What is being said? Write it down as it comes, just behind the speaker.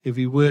If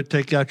you would,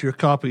 take out your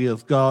copy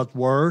of God's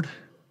Word,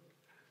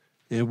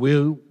 and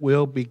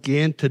we'll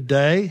begin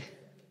today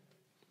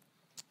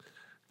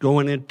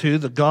going into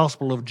the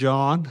Gospel of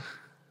John,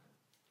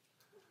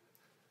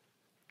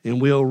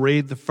 and we'll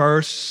read the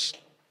first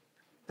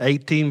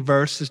 18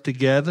 verses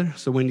together.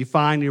 So when you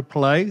find your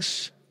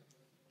place,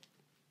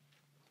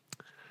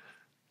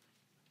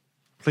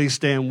 please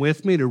stand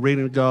with me to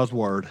reading God's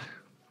Word.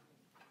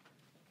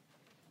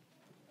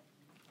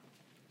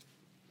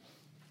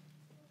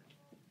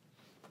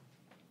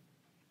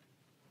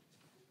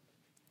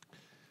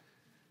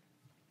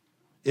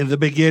 In the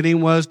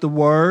beginning was the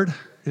Word,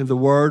 and the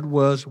Word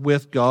was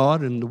with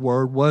God, and the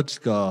Word was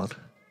God.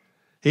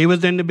 He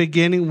was in the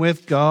beginning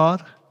with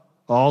God.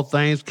 All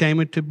things came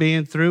into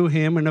being through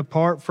him, and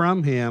apart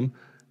from him,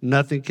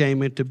 nothing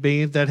came into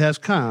being that has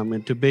come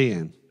into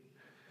being.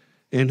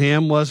 In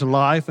him was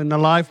life, and the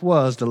life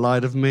was the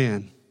light of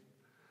men.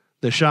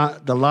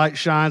 The light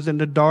shines in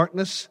the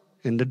darkness,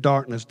 and the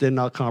darkness did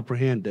not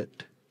comprehend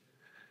it.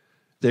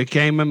 There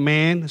came a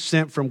man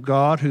sent from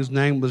God whose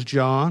name was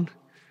John.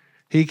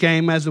 He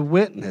came as a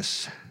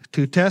witness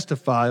to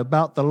testify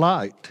about the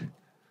light,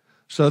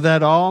 so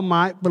that all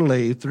might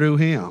believe through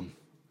him.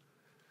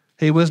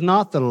 He was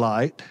not the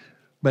light,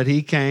 but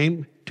he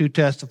came to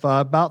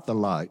testify about the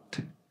light.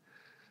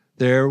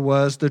 There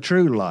was the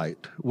true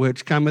light,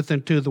 which cometh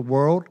into the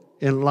world,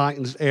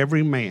 enlightens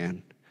every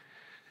man.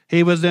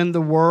 He was in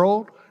the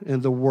world,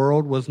 and the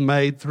world was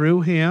made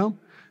through him,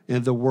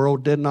 and the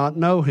world did not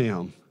know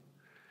him.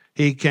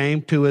 He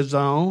came to his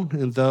own,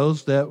 and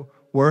those that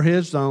were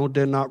his own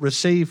did not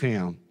receive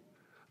him.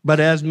 But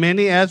as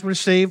many as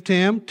received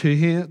him,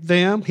 to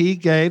them he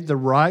gave the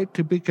right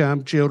to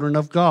become children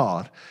of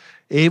God,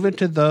 even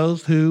to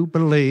those who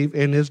believe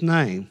in his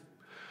name,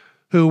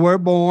 who were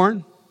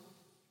born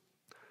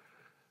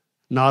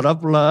not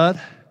of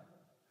blood,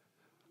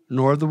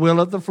 nor the will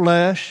of the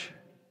flesh,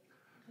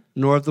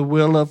 nor the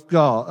will of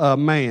God,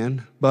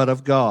 man, but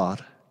of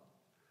God.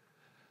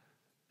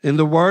 And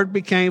the Word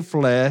became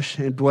flesh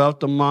and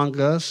dwelt among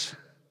us,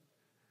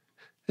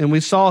 and we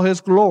saw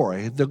his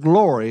glory, the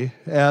glory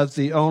as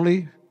the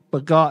only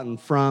begotten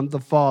from the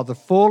Father,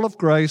 full of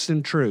grace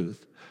and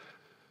truth.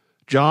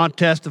 John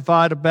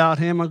testified about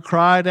him and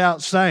cried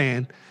out,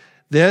 saying,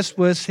 "This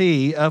was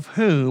he of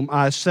whom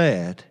I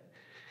said,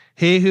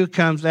 he who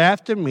comes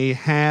after me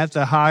has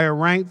a higher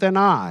rank than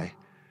I,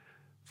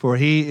 for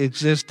he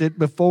existed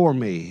before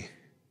me.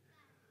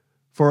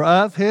 For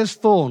of his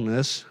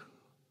fullness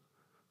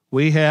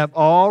we have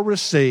all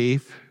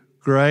received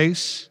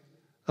grace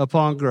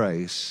upon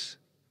grace.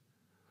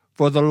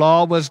 For the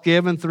law was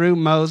given through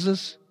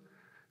Moses,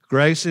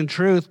 grace and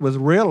truth was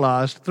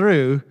realized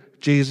through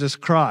Jesus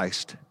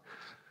Christ.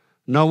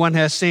 No one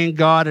has seen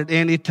God at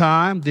any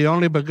time, the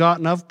only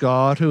begotten of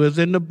God, who is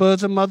in the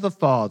bosom of the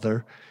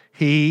Father.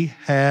 He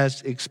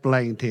has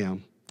explained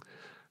him."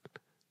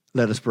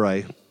 Let us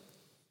pray.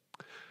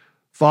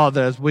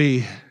 Father, as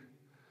we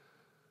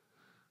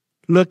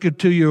look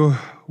into your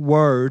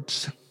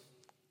words,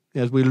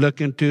 as we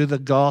look into the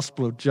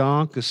Gospel of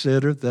John,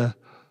 consider the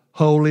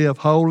Holy of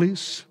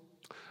Holies.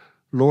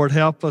 Lord,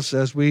 help us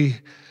as we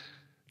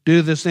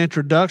do this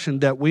introduction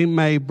that we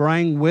may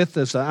bring with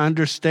us an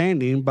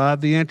understanding by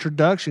the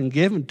introduction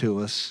given to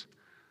us.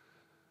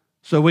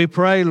 So we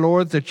pray,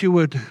 Lord, that you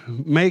would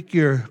make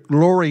your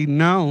glory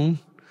known,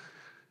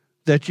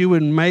 that you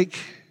would make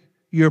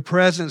your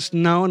presence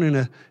known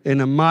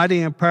in a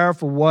mighty and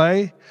powerful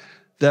way,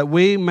 that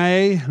we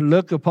may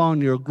look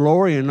upon your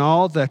glory in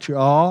all that you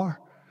are,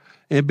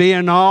 and be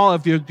in awe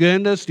of your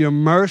goodness, your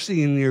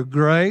mercy, and your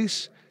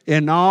grace,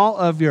 in all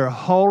of your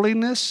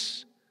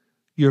holiness,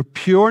 your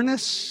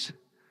pureness,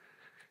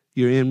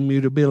 your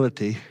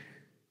immutability.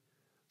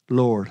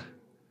 Lord,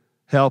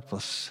 help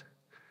us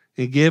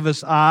and give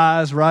us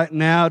eyes right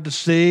now to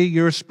see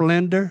your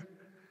splendor.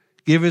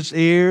 Give us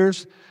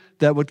ears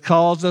that would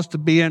cause us to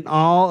be in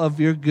awe of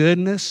your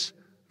goodness.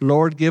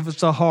 Lord, give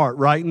us a heart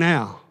right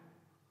now,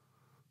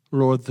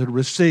 Lord, to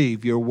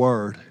receive your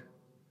word.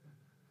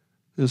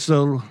 And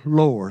so,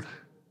 Lord,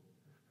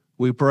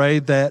 we pray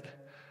that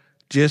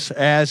just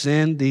as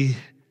in the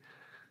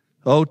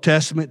Old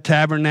Testament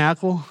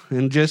tabernacle,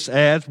 and just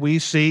as we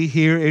see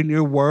here in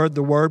your word,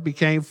 the word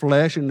became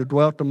flesh and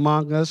dwelt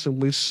among us, and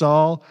we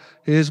saw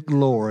his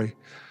glory,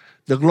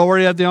 the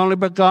glory of the only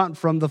begotten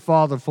from the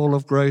Father, full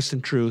of grace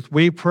and truth.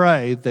 We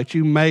pray that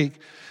you make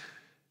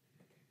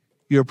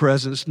your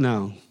presence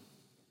known,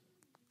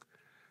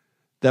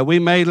 that we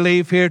may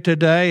leave here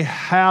today,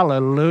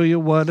 hallelujah,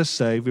 what a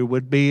Savior,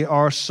 would be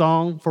our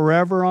song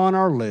forever on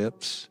our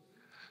lips,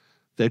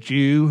 that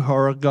you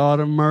are a God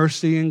of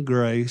mercy and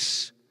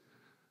grace.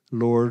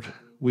 Lord,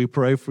 we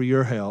pray for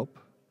your help,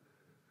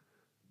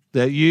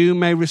 that you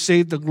may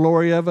receive the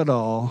glory of it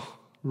all.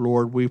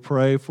 Lord, we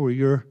pray for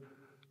your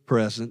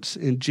presence.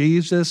 In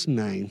Jesus'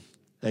 name,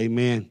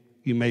 amen.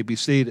 You may be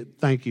seated.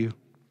 Thank you.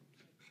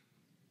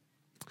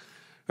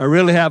 I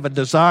really have a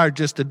desire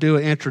just to do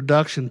an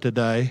introduction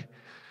today.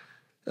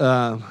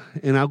 And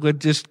I'm going to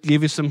just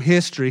give you some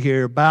history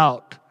here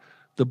about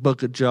the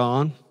book of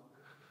John.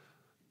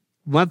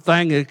 one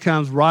thing that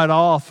comes right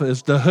off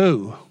is the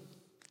who.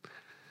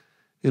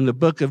 In the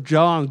book of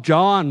John,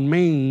 John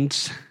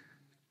means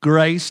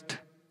graced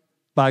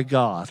by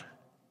God.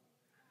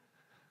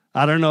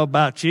 I don't know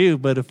about you,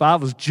 but if I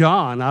was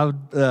John, I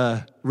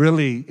would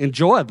really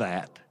enjoy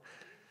that.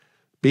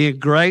 Being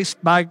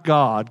graced by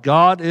God.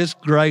 God is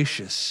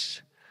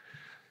gracious.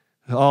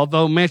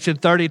 Although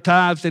mentioned 30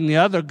 times in the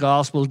other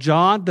gospel,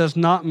 John does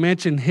not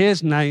mention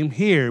his name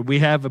here. We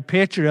have a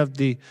picture of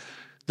the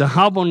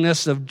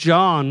humbleness of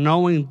John,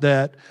 knowing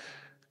that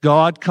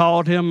God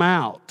called him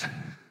out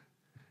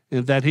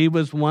and that he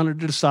was one of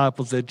the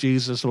disciples that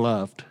Jesus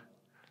loved.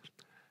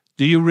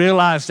 Do you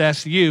realize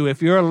that's you?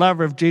 If you're a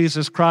lover of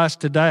Jesus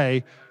Christ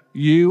today,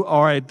 you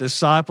are a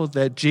disciple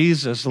that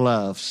Jesus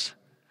loves.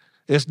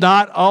 It's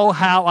not, oh,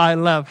 how I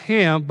love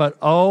him, but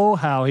oh,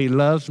 how he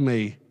loves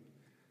me.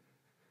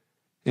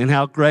 And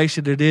how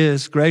gracious it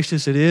is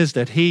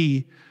that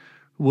he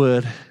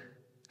would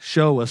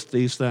show us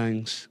these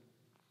things.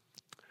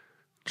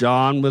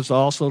 John was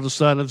also the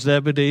son of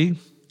Zebedee,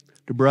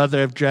 the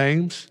brother of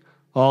James,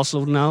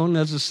 also known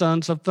as the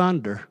sons of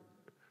thunder.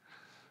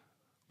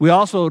 We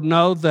also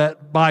know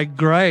that by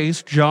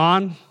grace,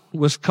 John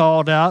was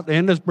called out,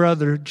 and his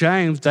brother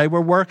James, they were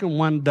working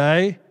one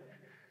day,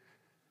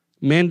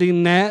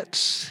 mending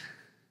nets.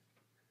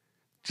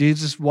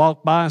 Jesus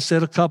walked by and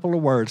said a couple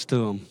of words to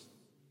them.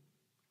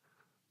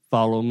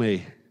 Follow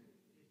me.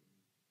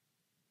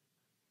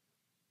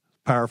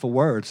 Powerful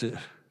words.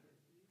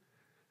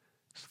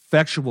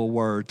 Effectual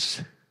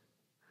words.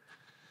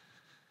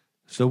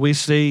 So we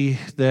see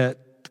that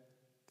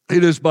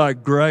it is by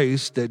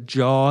grace that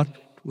John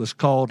was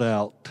called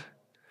out.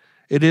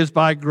 It is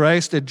by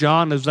grace that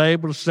John is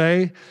able to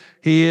say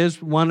he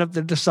is one of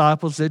the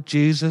disciples that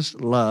Jesus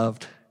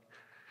loved.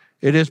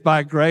 It is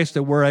by grace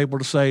that we're able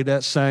to say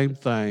that same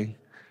thing.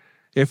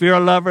 If you're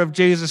a lover of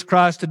Jesus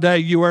Christ today,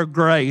 you are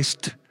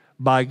graced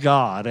by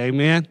God.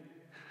 Amen?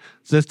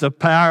 It's the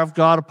power of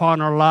God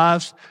upon our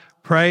lives.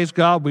 Praise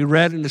God. We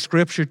read in the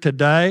scripture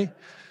today,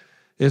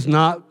 it's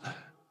not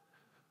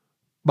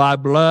by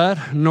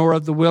blood, nor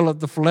of the will of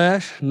the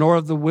flesh, nor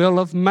of the will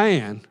of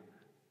man,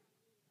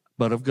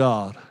 but of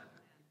God.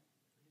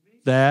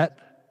 That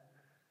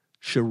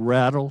should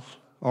rattle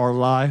our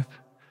life.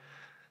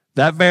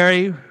 That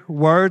very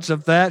words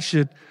of that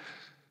should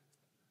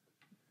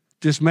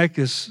just make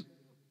us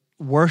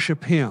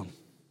worship him.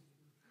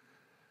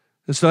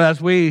 And so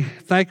as we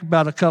think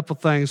about a couple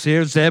things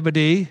here,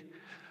 Zebedee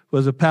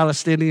was a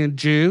Palestinian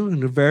Jew,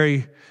 and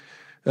very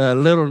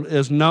little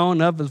is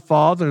known of his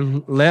father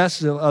and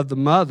less of the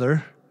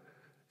mother.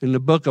 In the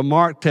book of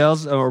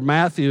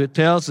Matthew, it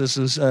tells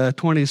us in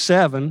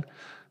 27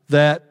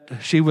 that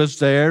she was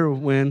there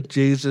when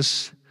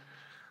Jesus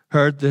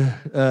heard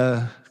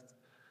the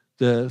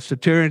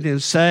centurion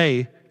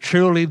say,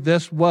 truly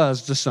this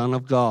was the Son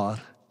of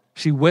God.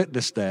 She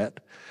witnessed that.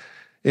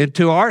 And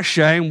to our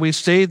shame, we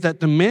see that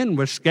the men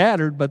were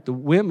scattered, but the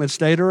women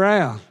stayed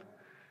around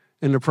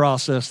in the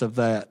process of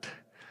that.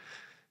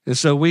 And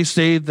so we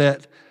see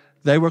that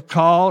they were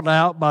called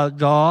out by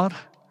God.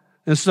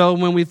 And so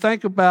when we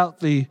think about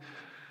the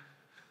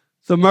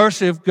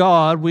mercy of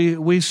God,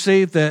 we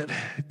see that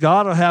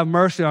God will have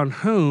mercy on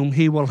whom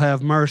he will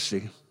have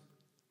mercy.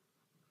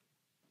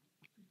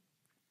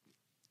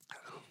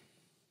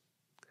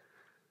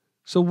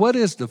 So what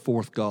is the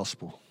fourth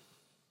gospel?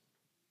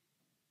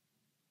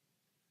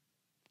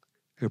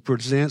 It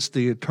presents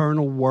the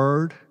eternal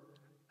word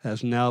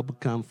has now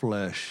become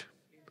flesh.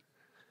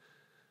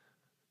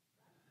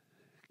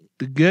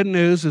 The good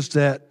news is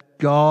that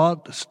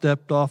God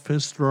stepped off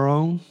his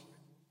throne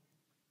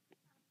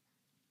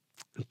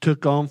and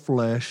took on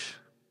flesh,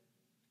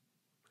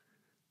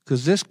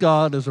 because this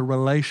God is a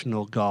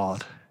relational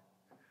God.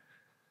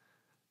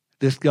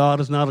 This God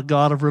is not a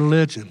God of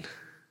religion.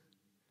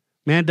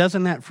 Man,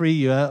 doesn't that free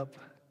you up?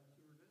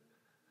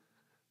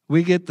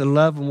 We get to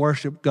love and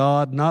worship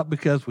God not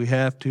because we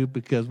have to,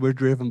 because we're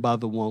driven by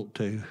the want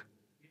to.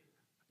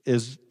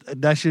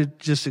 That should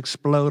just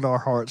explode our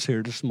hearts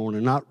here this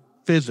morning. Not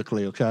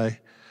physically, okay?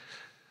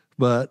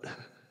 But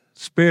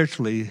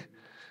spiritually,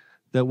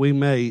 that we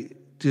may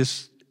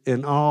just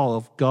in awe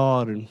of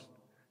God, and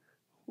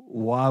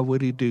why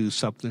would he do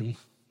something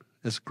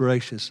as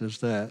gracious as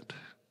that?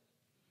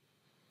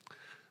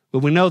 But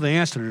we know the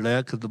answer to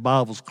that because the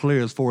Bible's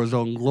clear. It's for his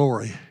own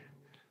glory.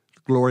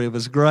 The glory of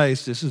his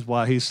grace. This is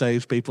why he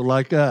saves people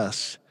like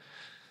us.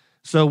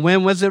 So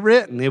when was it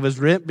written? It was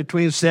written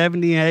between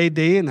 70 AD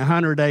and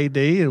 100 AD,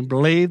 and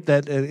believed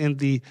that in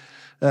the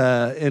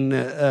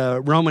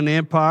Roman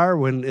Empire,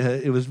 when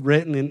it was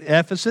written in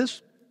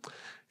Ephesus,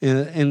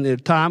 in the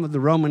time of the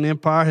Roman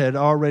Empire, had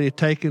already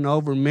taken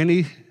over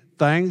many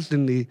things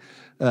in the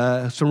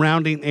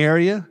surrounding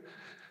area.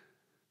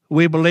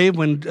 We believe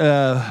when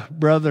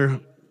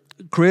Pastor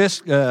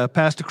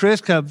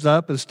Chris comes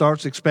up and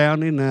starts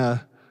expounding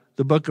the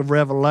book of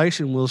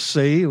Revelation, we'll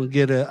see and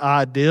get an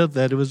idea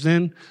that it was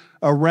in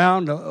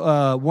around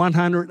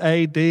 100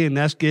 AD, and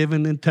that's give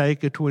and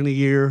take a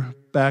 20-year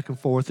back and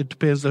forth. It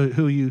depends on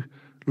who you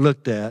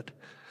looked at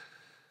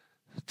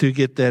to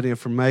get that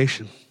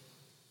information.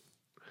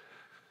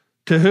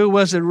 To who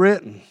was it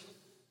written?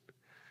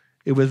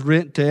 It was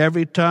written to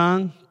every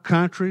tongue,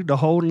 country, the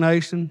whole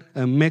nation,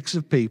 a mix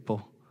of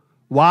people.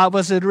 Why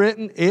was it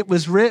written? It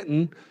was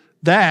written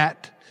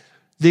that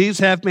these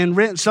have been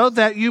written so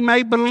that you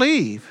may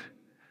believe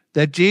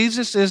that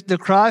Jesus is the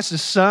Christ, the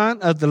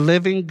Son of the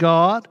living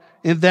God,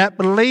 and that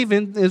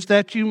believing is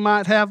that you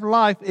might have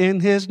life in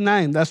his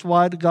name. That's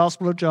why the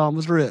Gospel of John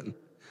was written.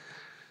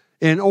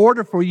 In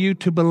order for you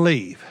to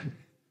believe,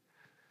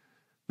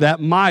 that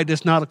might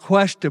is not a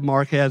question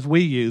mark as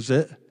we use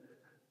it.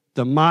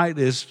 The might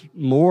is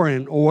more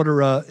in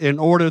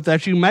order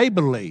that you may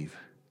believe,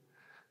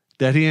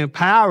 that he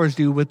empowers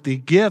you with the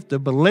gift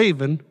of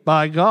believing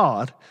by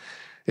God,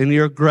 and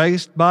you're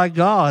graced by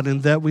God.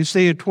 And that we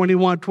see in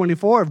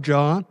 21:24 of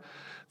John,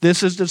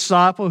 this is the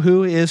disciple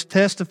who is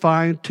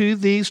testifying to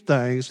these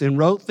things and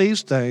wrote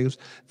these things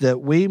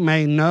that we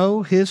may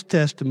know his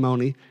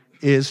testimony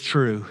is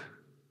true.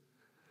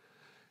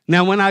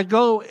 Now, when I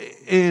go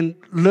and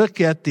look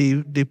at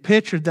the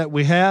picture that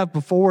we have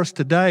before us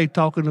today,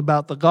 talking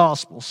about the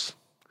Gospels,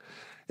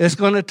 it's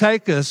going to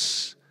take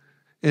us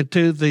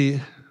into the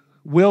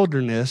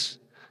wilderness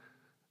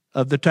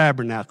of the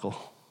tabernacle.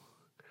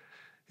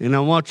 And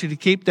I want you to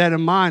keep that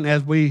in mind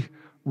as we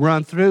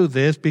run through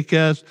this,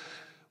 because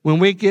when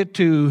we get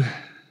to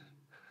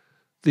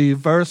the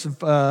verse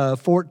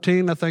of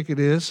 14, I think it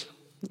is,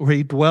 where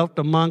he dwelt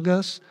among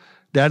us,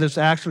 that is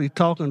actually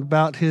talking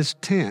about his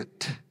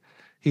tent.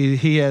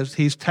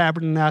 He's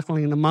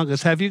tabernacling among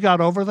us. Have you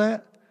got over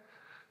that?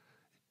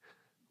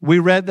 We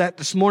read that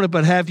this morning,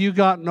 but have you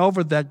gotten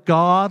over that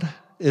God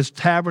is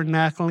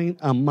tabernacling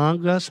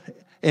among us,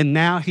 and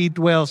now he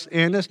dwells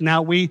in us?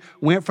 Now we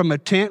went from a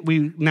tent,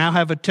 we now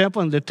have a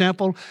temple, and the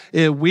temple,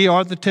 we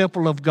are the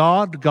temple of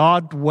God.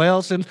 God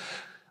dwells in.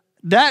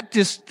 That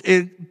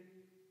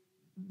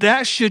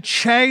should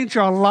change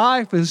our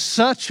life in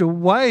such a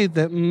way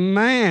that,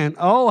 man,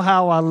 oh,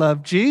 how I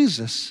love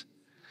Jesus.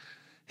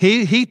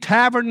 He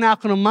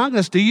tabernacled among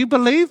us. Do you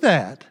believe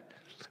that?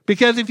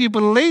 Because if you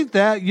believe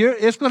that,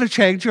 it's going to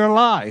change your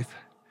life.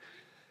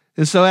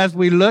 And so as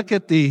we look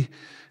at the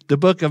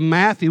book of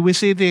Matthew, we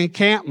see the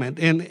encampment.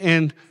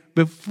 And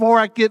before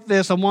I get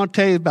this, I want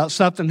to tell you about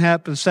something that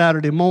happened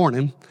Saturday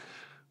morning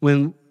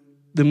when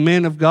the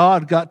men of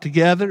God got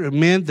together,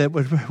 men that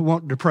were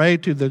wanting to pray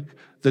to the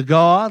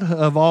God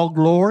of all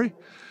glory.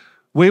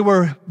 We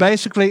were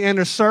basically in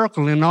a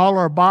circle, and all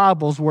our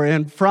Bibles were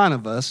in front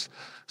of us.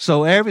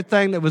 So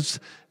everything that was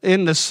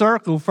in the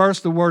circle,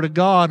 first the Word of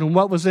God, and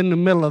what was in the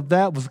middle of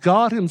that was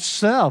God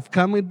himself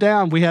coming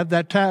down. We have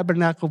that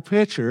tabernacle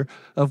picture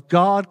of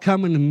God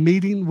coming and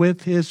meeting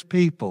with his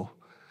people.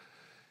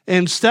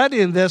 In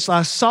studying this,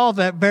 I saw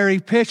that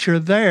very picture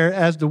there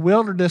as the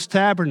wilderness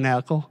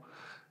tabernacle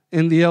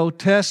in the Old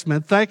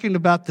Testament, thinking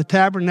about the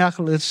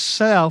tabernacle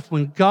itself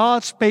when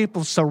God's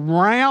people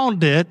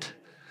surround it,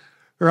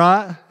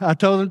 right? I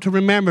told them to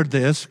remember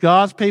this.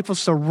 God's people was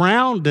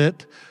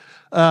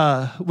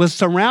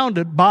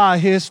surrounded by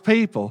his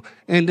people.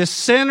 And the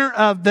center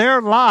of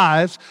their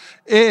lives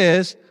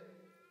is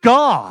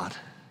God.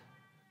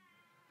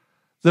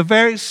 The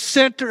very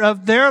center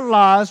of their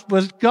lives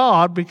was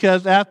God,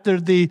 because after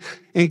the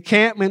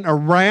encampment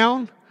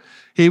around,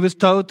 he was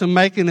told to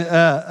make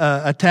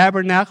a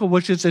tabernacle,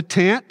 which is a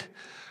tent,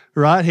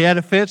 right? He had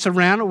a fence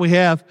around it. We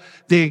have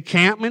the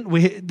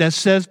encampment that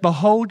says,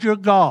 "Behold your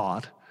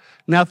God."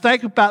 Now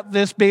think about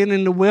this being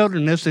in the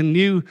wilderness and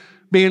you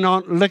being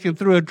looking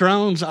through a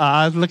drone's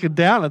eyes, looking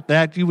down at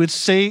that. You would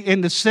see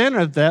in the center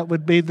of that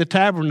would be the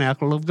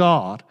tabernacle of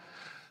God.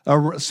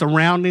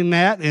 Surrounding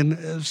that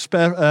in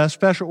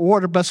special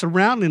order, but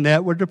surrounding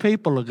that were the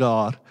people of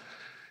God.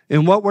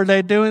 And what were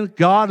they doing?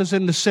 God is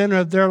in the center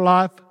of their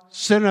life,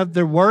 center of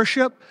their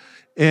worship,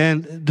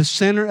 and the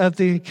center of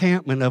the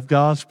encampment of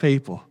God's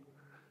people.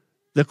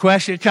 The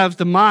question that comes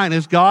to mind,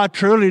 is God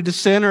truly the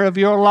center of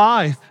your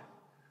life?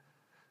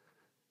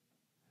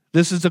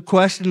 This is a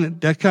question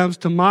that comes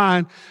to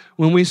mind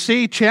when we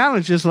see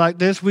challenges like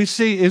this. We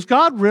see, is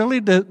God really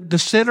the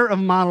center of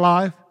my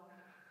life?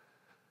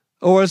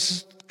 Or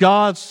is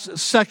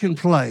God's second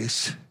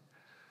place?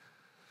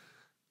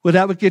 Well,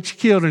 that would get you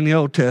killed in the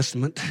Old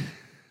Testament.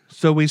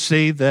 So we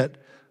see that,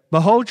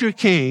 "Behold your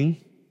king,"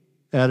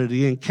 out of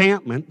the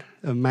encampment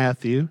of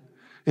Matthew.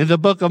 In the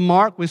book of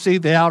Mark, we see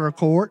the outer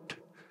court,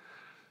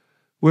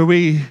 where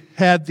we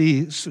had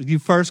you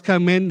first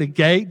come in the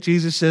gate.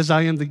 Jesus says,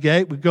 "I am the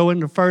gate." We go in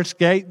the first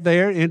gate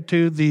there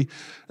into the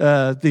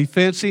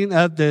fencing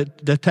of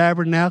the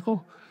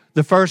tabernacle.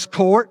 The first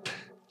court,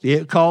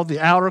 called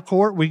the outer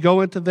court, we go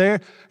into there.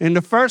 And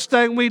the first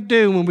thing we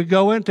do when we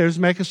go in there is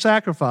make a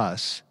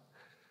sacrifice.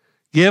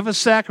 Give a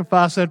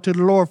sacrifice unto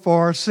the Lord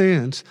for our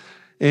sins,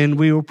 and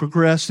we will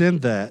progress in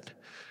that.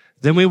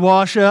 Then we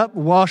wash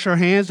our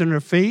hands and our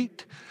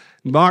feet.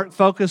 Mark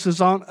focuses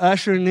on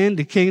ushering in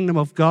the kingdom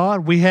of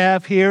God. We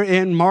have here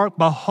in Mark,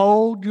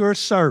 "Behold your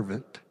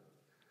servant,"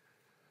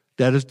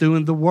 that is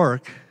doing the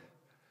work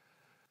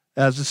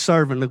as a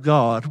servant of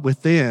God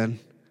within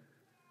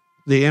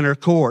the inner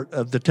court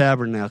of the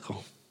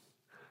tabernacle.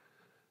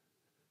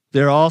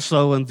 There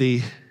also in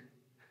the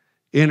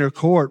inner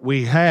court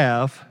we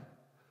have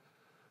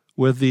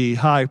with the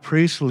high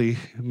priestly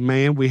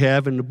man we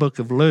have in the book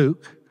of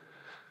Luke.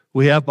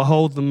 We have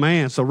behold the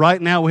man. So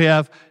right now we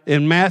have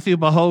in Matthew,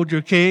 behold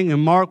your king. In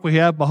Mark, we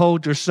have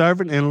behold your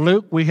servant. In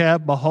Luke, we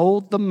have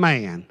behold the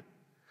man.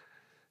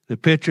 The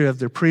picture of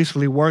the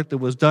priestly work that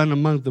was done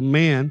among the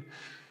men,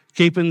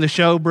 keeping the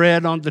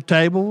showbread on the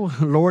table,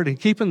 Lord, and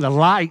keeping the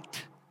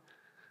light,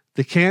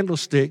 the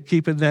candlestick,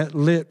 keeping that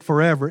lit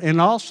forever.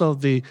 And also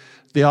the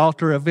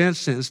altar of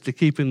incense, to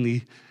keeping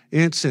the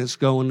incense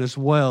going as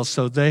well.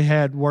 So they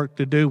had work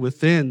to do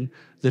within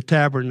the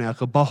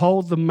tabernacle.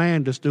 Behold the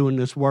man that's doing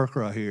this work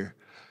right here.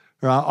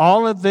 Right?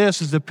 All of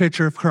this is a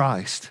picture of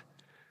Christ.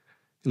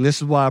 And this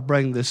is why I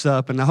bring this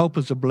up, and I hope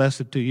it's a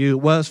blessing to you.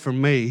 It was for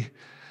me,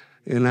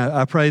 and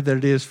I pray that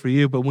it is for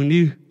you. But when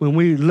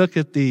we look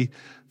at the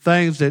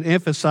things that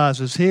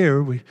emphasizes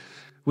here,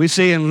 we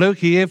see in Luke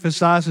he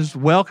emphasizes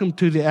welcome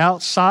to the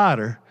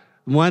outsider,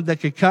 one that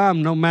could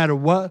come no matter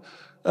what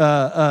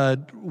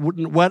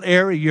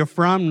area you're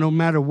from, no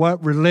matter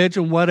what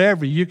religion,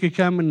 whatever. You could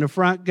come in the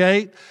front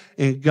gate,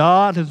 and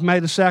God has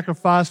made a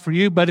sacrifice for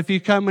you. But if you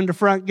come in the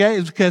front gate,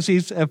 it's because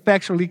he's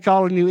effectually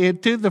calling you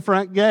into the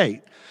front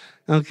gate.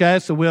 Okay,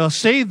 so we'll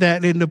see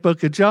that in the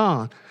book of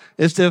John.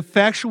 It's the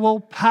effectual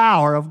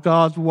power of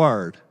God's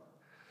word.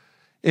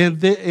 In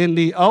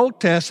the Old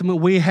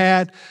Testament, we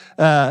had,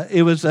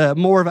 it was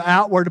more of an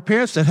outward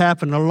appearance that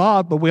happened a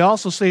lot, but we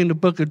also see in the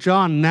book of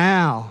John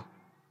now.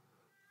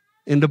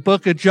 In the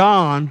book of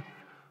John,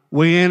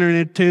 we enter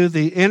into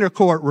the inner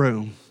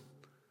courtroom.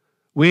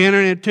 We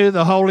enter into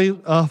the Holy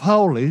of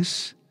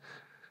Holies,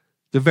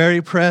 the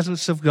very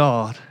presence of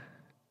God,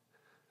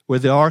 where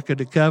the Ark of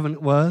the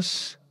Covenant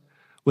was,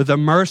 where the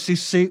mercy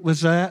seat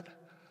was at.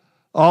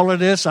 All of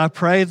this, I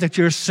pray that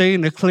you're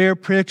seeing a clear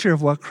picture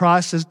of what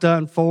Christ has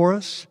done for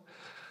us.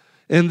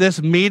 In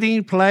this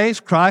meeting place,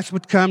 Christ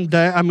would come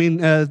down,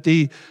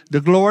 the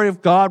glory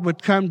of God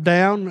would come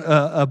down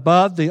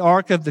above the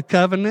Ark of the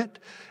Covenant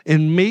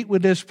and meet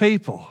with his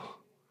people.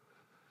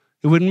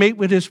 He would meet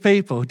with his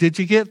people. Did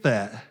you get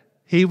that?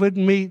 He would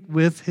meet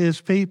with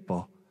his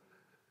people.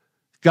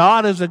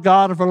 God is a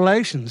God of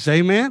relations.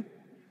 Amen?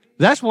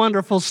 That's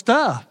wonderful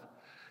stuff.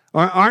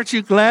 Aren't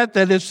you glad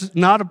that it's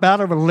not about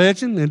a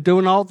religion and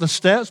doing all the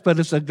steps, but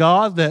it's a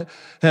God that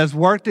has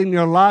worked in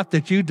your life,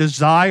 that you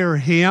desire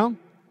him?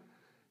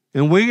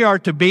 And we are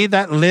to be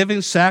that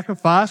living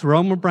sacrifice.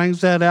 Romans brings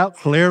that out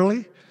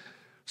clearly.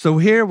 So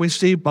here we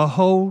see,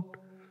 behold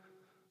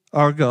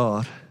our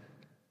God,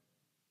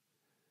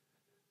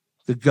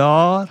 the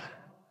God,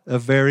 a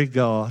very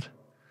God.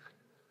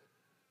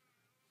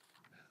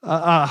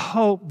 I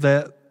hope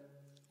that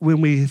when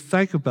we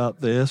think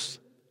about this,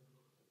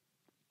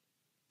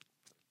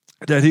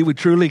 that he would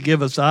truly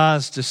give us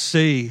eyes to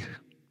see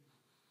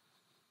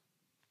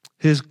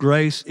his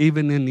grace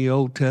even in the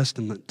Old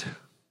Testament.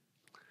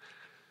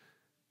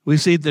 We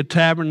see the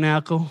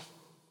tabernacle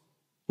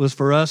was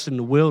for us in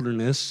the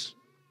wilderness.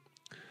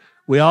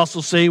 We also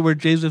see where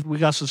we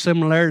got some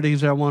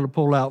similarities that I want to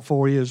pull out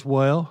for you as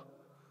well.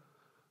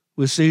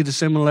 We see the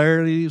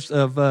similarities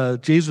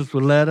of Jesus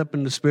was led up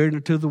in the Spirit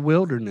into the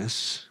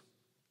wilderness.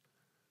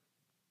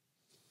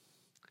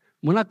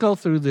 When I go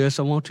through this,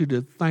 I want you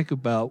to think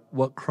about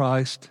what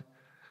Christ,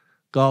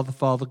 God the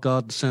Father,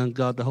 God the Son,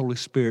 God the Holy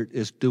Spirit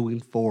is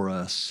doing for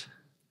us.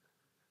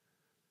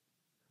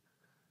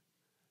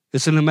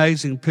 It's an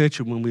amazing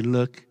picture when we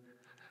look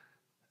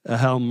at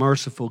how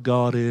merciful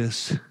God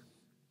is.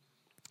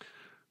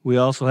 We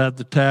also have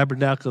the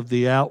tabernacle of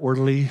the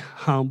outwardly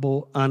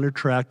humble,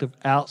 unattractive.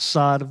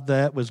 Outside of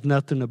that was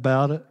nothing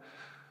about it.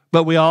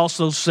 But we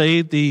also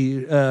see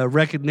the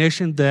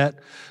recognition that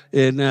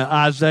in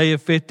Isaiah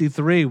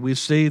 53, we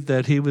see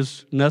that he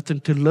was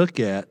nothing to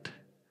look at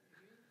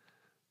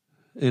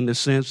in the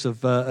sense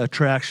of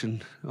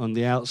attraction on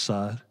the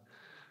outside.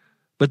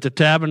 But the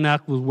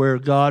tabernacle was where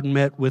God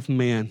met with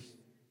men.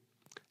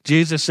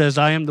 Jesus says,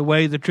 I am the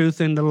way, the truth,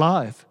 and the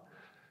life.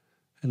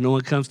 And no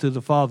one comes to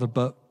the Father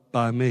but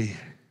by me.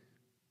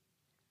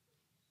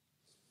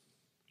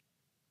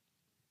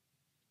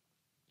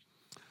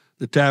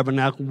 The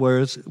tabernacle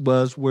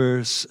was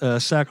where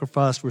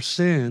sacrifice for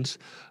sins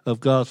of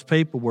God's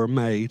people were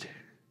made.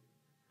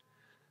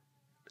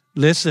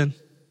 Listen,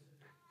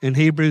 in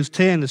Hebrews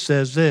 10 it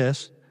says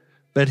this,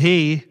 but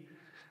he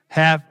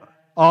hath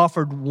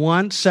offered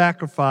one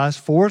sacrifice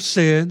for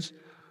sins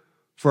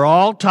for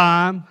all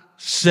time,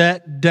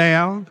 set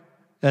down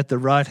at the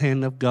right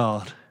hand of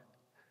God.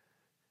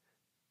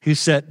 He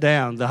sat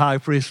down. The high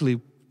priestly,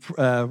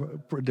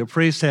 the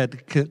priest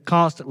had to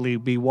constantly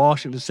be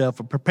washing himself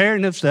and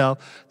preparing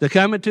himself to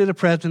come into the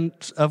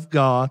presence of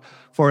God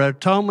for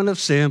atonement of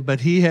sin,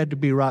 but he had to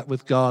be right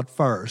with God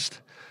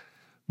first.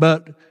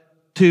 But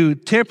to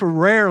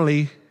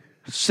temporarily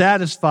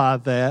satisfy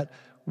that,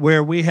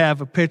 where we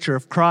have a picture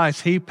of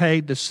Christ, he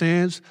paid the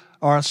sins,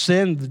 our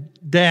sin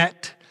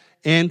debt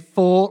in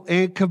full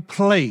and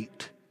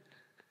complete.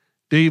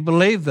 Do you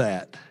believe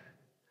that?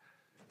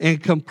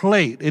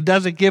 Incomplete. It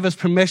doesn't give us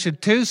permission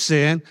to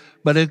sin,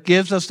 but it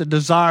gives us the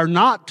desire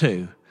not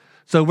to.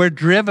 So we're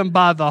driven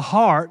by the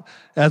heart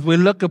as we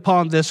look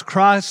upon this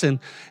Christ,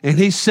 and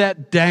he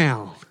sat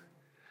down.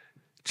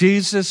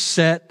 Jesus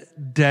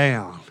sat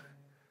down.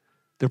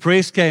 The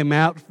priest came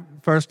out.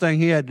 First thing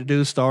he had to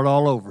do is start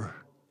all over.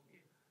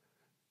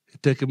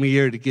 It took him a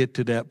year to get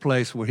to that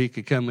place where he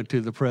could come into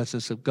the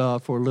presence of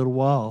God for a little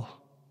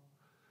while.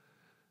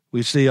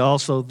 We see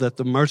also that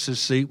the mercy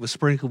seat was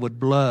sprinkled with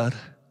blood,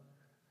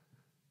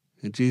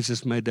 and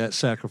Jesus made that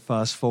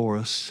sacrifice for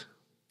us.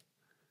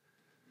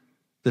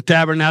 The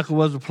tabernacle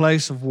was a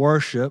place of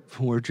worship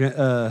where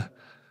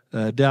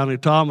Downey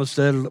Thomas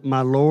said, "My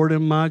Lord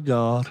and my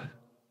God."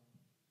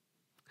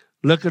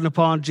 Looking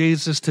upon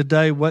Jesus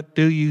today, what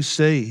do you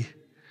see?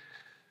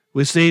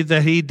 We see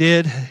that he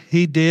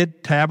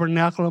did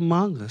tabernacle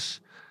among us,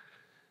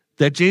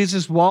 that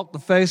Jesus walked the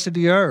face of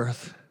the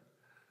earth,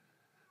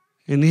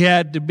 and he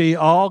had to be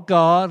all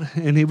God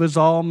and he was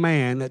all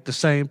man at the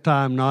same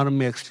time, not a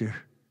mixture.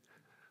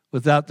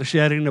 Without the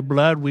shedding of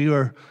blood, we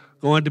are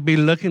going to be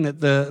looking at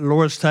the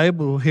Lord's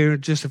table here in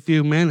just a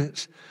few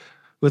minutes.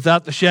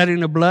 Without the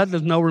shedding of blood,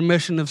 there's no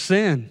remission of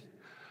sin.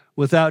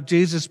 Without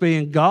Jesus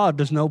being God,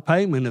 there's no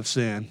payment of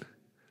sin.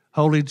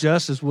 Holy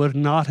justice would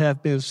not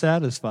have been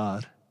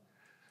satisfied.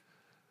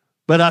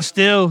 But I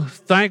still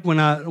think when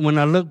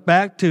I look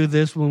back to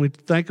this, when we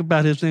think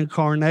about his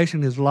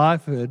incarnation, his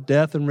life,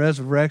 death, and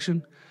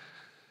resurrection,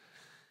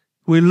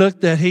 we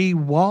look that he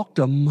walked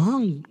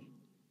among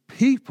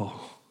people.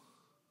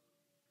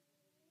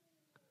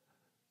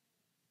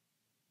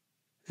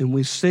 And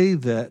we see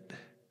that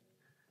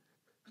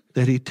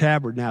he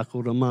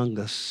tabernacled among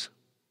us.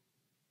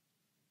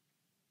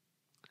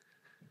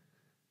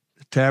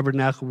 The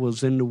tabernacle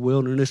was in the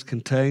wilderness,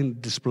 contained a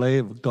display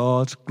of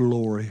God's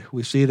glory.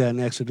 We see that in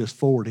Exodus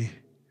 40.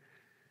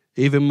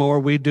 Even more,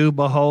 we do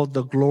behold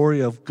the glory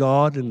of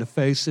God in the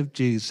face of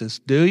Jesus.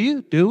 Do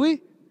you? Do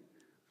we?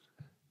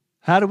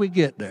 How do we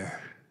get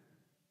there?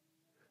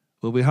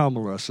 Well, we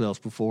humble ourselves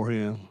before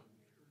him.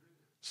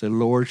 Say,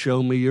 "Lord,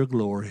 show me your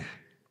glory."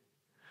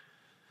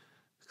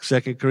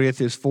 2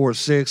 Corinthians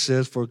 4:6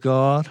 says, "For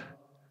God,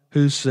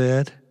 who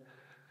said,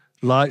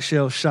 'Light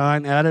shall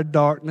shine out of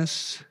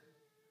darkness,'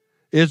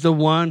 is the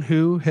one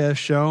who has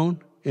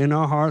shown in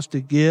our hearts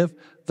to give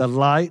the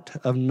light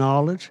of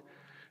knowledge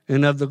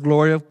and of the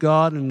glory of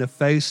God in the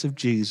face of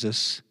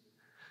Jesus."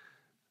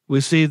 We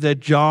see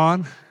that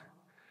John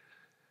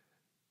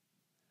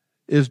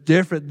is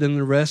different than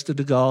the rest of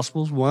the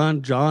Gospels.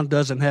 One, John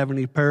doesn't have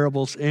any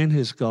parables in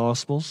his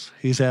Gospels.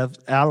 He has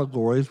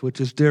allegories, which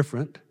is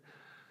different.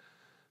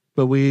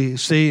 But we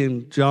see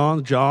in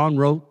John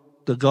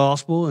wrote the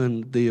Gospel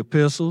and the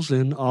epistles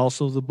and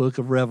also the book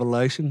of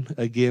Revelation,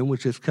 again,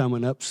 which is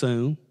coming up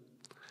soon.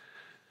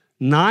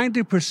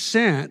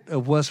 90%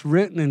 of what's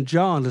written in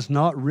John is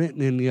not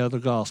written in the other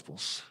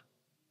Gospels.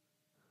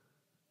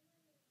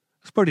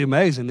 It's pretty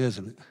amazing,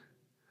 isn't it?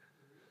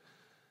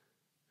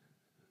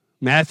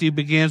 Matthew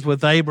begins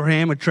with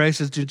Abraham and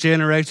traces the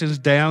generations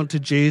down to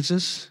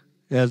Jesus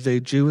as the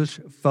Jewish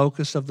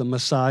focus of the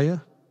Messiah.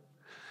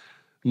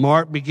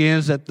 Mark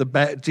begins at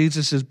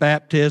Jesus'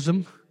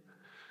 baptism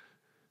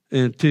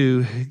and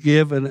to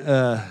give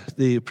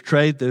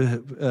portrayed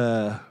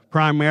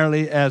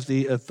primarily as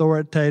the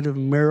authoritative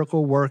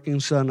miracle-working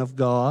Son of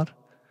God.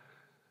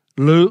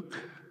 Luke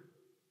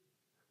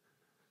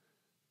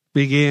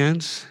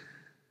begins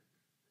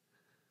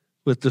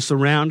with the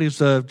surroundings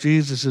of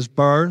Jesus'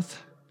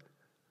 birth.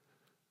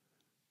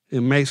 It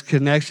makes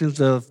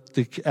connections of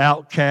the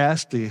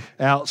outcast, the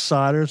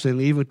outsiders, and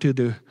even to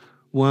the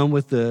one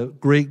with the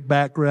Greek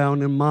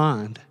background in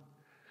mind.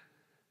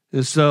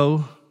 And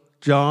so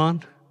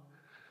John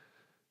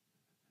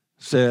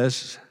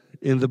says,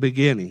 "In the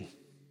beginning."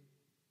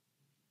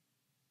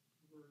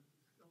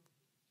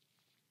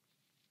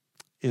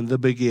 In the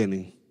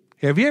beginning.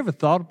 Have you ever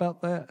thought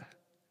about that?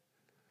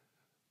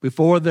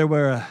 Before there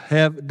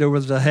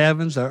was the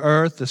heavens, the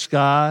earth, the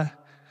sky,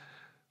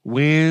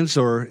 winds,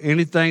 or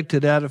anything to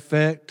that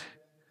effect,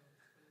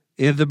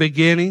 in the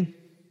beginning,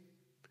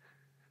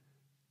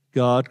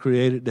 God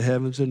created the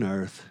heavens and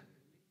earth.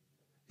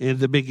 In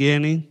the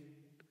beginning,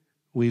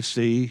 we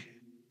see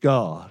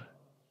God.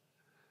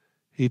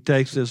 He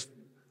takes us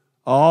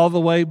all the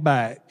way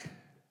back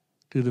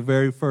to the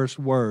very first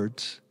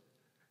words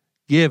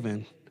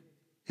given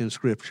in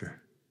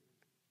Scripture.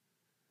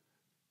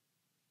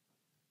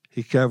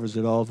 He covers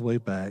it all the way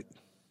back.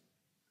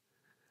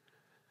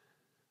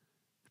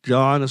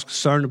 John is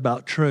concerned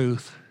about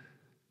truth.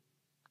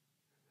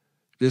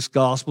 This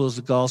gospel is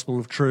the gospel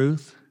of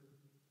truth.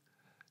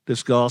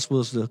 This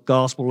gospel is the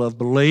gospel of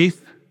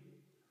belief.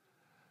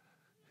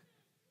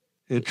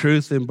 In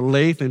truth and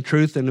belief, in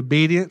truth and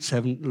obedience,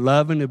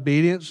 love and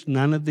obedience,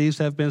 none of these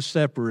have been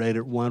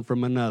separated one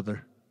from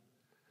another.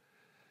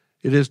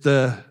 It is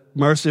the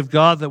mercy of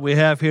God that we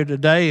have here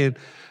today. And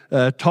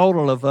a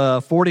total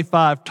of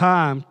 45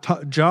 times,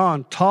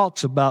 John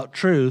talks about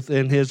truth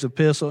in his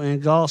epistle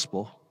and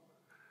gospel.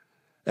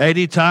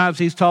 80 times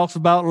he talks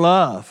about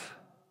love.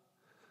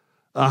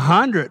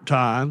 100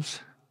 times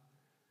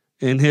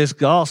in his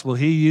gospel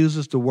he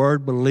uses the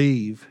word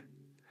believe.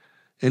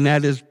 and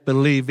that is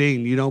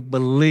believing. You don't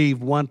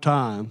believe one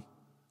time,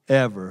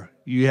 ever.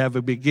 You have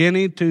a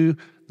beginning to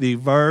the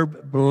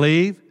verb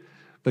believe,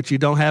 but you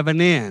don't have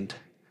an end.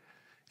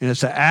 And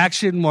it's an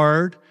action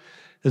word.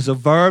 It's a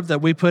verb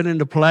that we put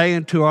into play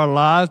into our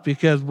lives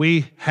because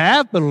we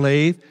have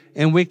believed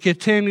and we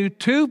continue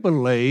to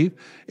believe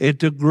and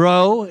to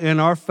grow in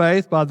our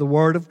faith by the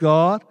Word of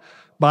God,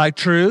 by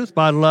truth,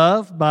 by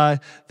love, by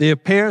the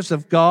appearance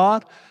of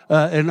God,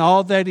 and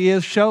all that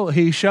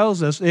He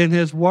shows us in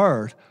His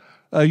Word.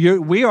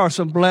 We are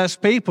some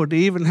blessed people to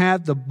even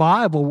have the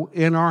Bible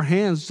in our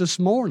hands this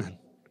morning.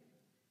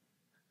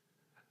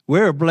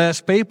 We're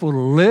blessed people to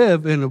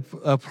live in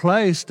a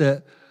place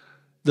that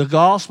the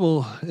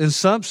gospel, in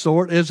some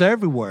sort, is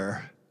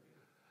everywhere.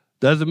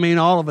 Doesn't mean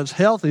all of it's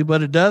healthy,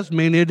 but it does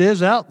mean it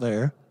is out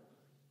there.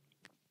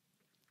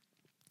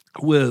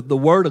 With the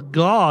Word of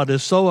God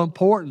is so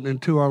important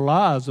into our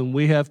lives, and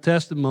we have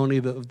testimony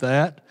of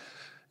that,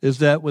 is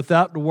that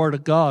without the Word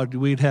of God,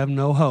 we'd have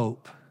no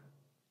hope.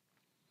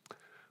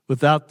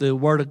 Without the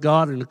Word of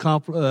God and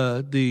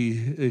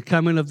the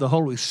coming of the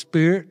Holy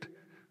Spirit,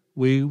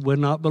 we would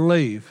not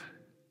believe,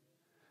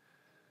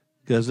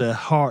 because the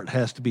heart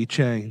has to be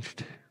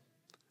changed.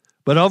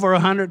 But over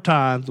 100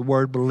 times, the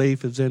word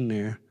belief is in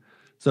there.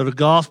 So the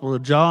Gospel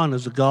of John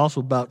is a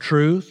gospel about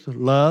truth,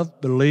 love,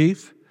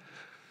 belief.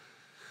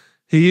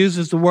 He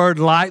uses the word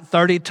light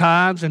 30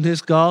 times in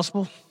his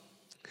gospel.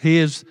 He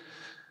is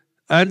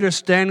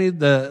understanding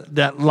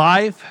that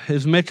life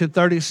is mentioned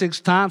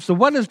 36 times. So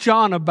what is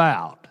John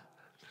about?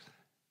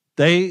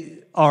 They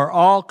are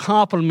all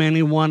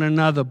complementing one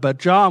another. But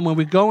John, when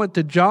we go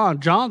into John,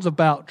 John's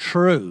about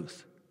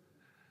truth.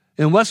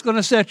 And what's going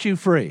to set you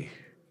free?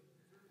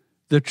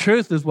 The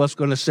truth is what's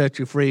going to set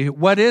you free.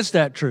 What is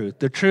that truth?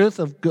 The truth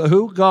of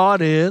who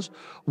God is,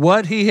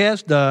 what He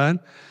has done,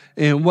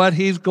 and what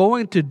He's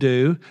going to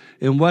do,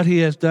 and what He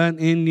has done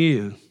in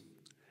you,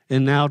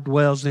 and now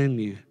dwells in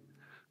you.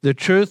 The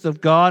truth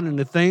of God and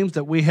the things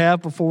that we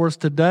have before us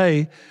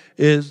today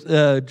is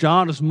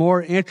John is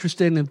more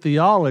interested in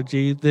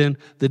theology than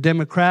the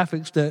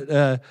demographics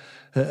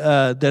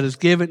that is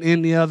given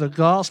in the other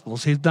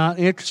Gospels. He's not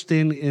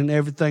interested in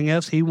everything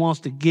else. He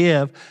wants to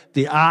give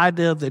the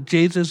idea that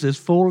Jesus is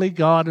fully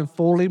God and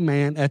fully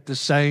man at the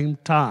same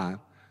time.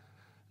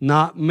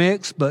 Not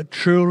mixed, but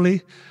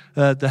truly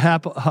the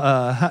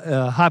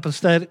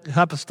hypostatic.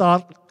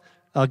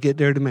 I'll get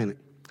there in a minute.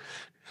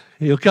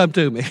 He'll come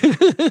to me.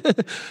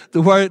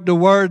 The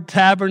word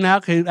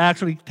tabernacle, He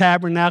actually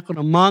tabernacled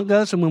among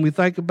us. And when we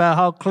think about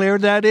how clear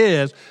that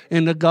is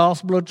in the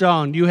Gospel of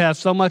John, you have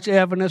so much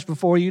evidence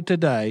before you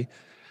today,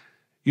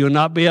 you'll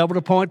not be able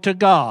to point to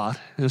God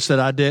and say,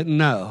 I didn't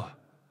know.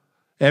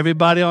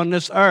 Everybody on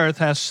this earth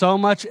has so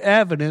much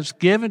evidence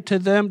given to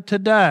them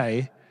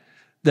today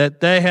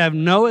that they have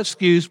no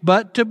excuse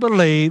but to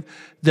believe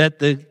that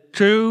the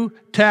true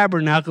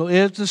tabernacle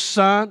is the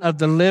Son of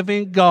the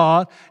living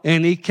God,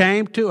 and He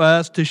came to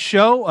us to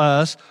show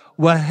us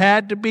what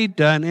had to be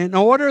done in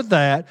order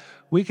that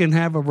we can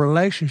have a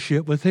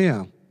relationship with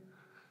Him.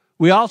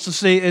 We also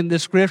see in the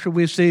Scripture,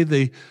 we see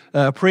the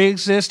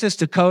pre-existence,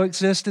 the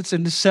coexistence,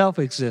 and the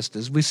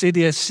self-existence. We see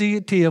the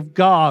aseity of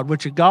God,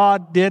 which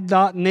God did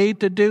not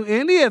need to do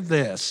any of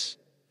this.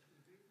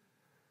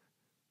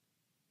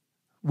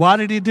 Why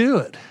did He do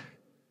it?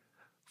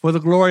 For the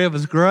glory of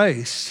His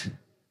grace.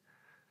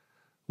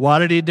 Why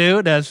did He do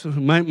it? As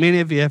many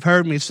of you have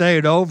heard me say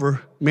it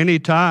over many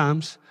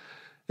times,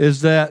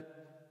 is that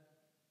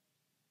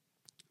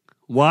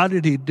why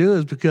did He do it?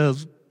 Is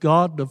because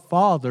God the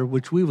Father,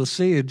 which we will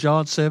see in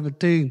John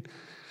 17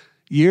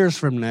 years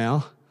from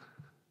now,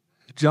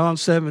 John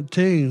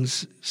 17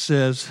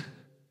 says,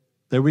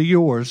 they were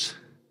yours,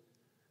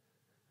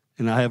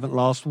 and I haven't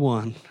lost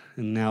one,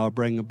 and now I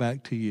bring them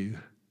back to you.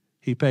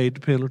 He paid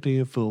the penalty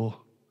in full.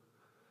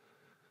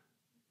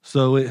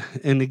 So,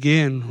 and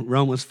again,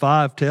 Romans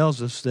 5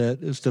 tells us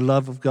that it's the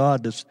love of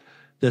God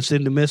that's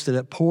in the midst of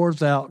that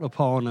pours out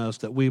upon us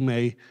that we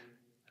may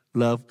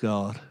love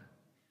God,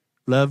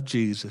 love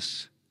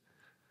Jesus.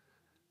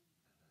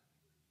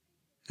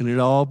 And it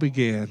all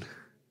began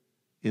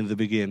in the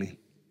beginning.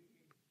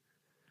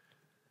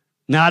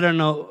 Now, I don't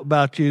know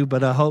about you,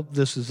 but I hope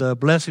this is a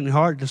blessing in your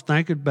heart, just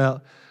thinking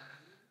about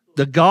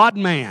the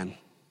God-man.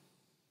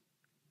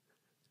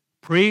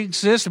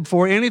 Pre-existed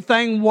before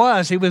anything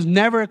was. He was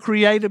never a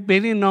created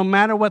being, no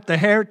matter what the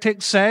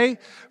heretics say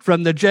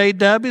from the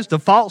JWs, the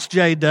false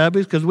JWs,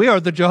 because we are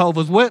the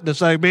Jehovah's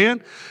Witness,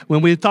 amen?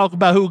 When we talk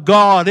about who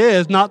God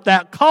is, not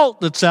that cult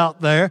that's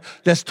out there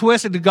that's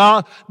twisted to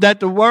God,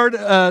 that the word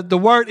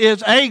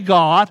is a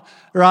God,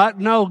 right?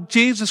 No,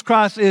 Jesus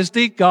Christ is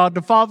the God,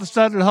 the Father,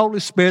 Son, and the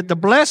Holy Spirit. The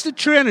blessed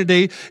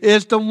Trinity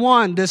is the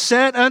one that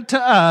said unto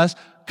us,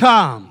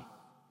 come.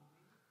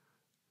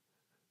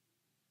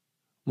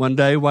 One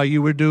day while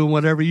you were doing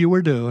whatever you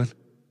were doing,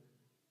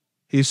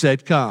 He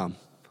said, come.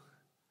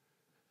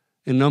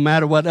 And no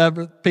matter what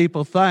other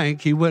people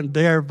think, He wouldn't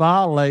dare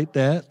violate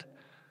that.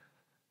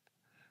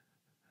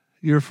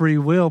 Your free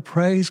will,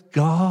 praise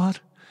God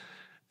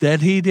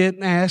that He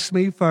didn't ask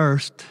me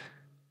first.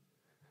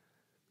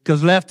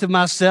 Because left to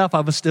myself,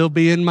 I would still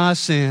be in my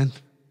sin.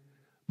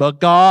 But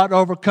God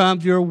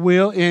overcomes your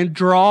will and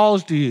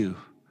draws you.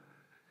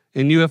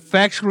 And you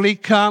effectually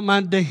come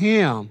unto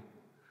him.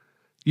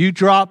 You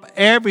drop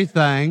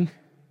everything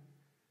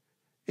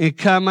and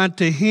come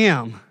unto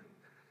him.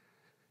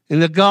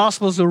 And the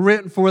Gospels are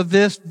written for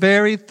this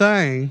very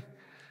thing,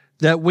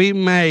 that we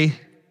may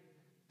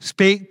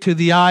speak to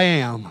the I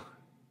am.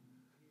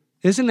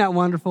 Isn't that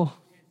wonderful?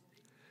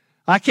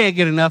 I can't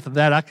get enough of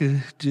that.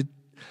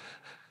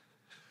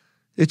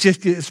 It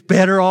just gets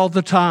better all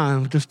the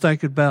time, just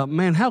thinking about,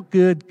 man, how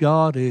good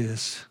God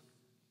is.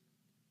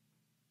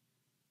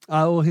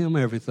 I owe him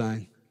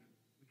everything.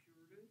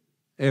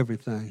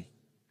 Everything.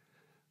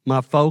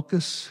 My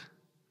focus,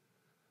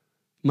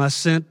 my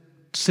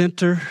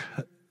center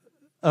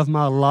of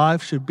my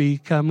life should be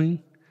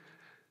coming,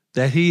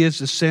 that he is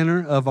the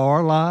center of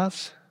our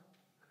lives.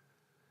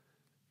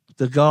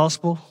 The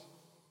gospel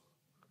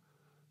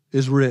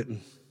is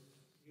written.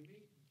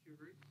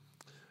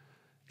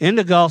 In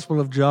the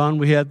Gospel of John,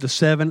 we have the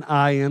 7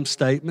 I am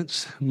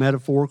statements,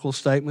 metaphorical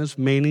statements,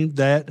 meaning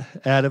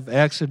that out of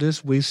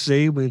Exodus we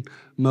see when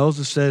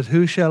Moses said,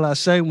 who shall I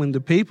say, when the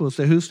people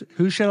say,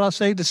 who shall I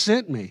say to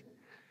sent me?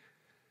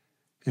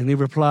 And he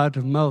replied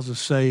to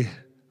Moses, say,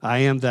 I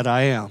am that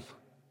I am.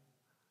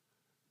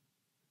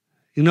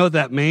 You know what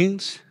that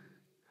means?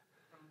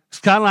 It's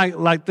kind of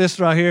like this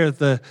right here,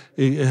 the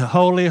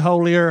holy,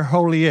 holier,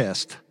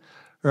 holiest,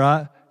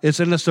 right?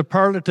 It's in a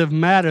superlative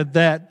matter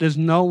that there's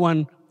no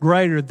one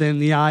greater than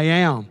the I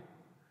am.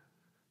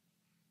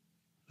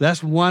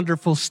 That's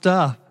wonderful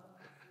stuff.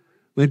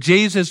 When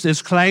Jesus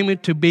is claiming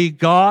to be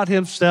God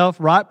himself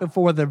right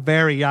before their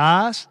very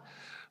eyes,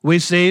 we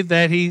see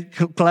that he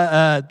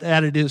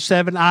added his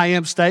 7 I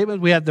am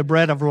statements. We have the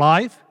bread of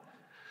life.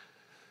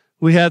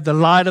 We have the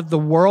light of the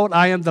world.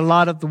 I am the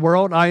light of the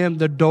world. I am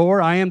the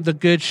door. I am the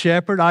good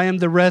shepherd. I am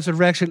the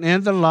resurrection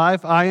and the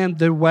life. I am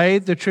the way,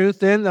 the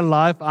truth, and the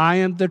life. I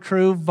am the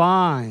true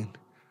vine.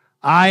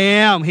 I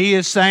am. He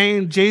is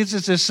saying,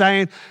 Jesus is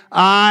saying,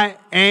 I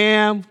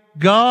am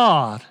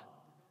God.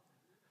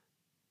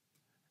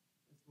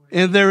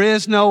 And there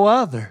is no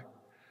other.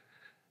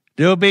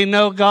 There will be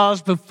no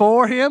gods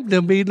before him. There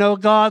will be no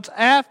gods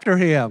after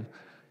him.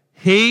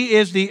 He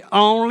is the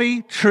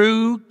only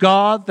true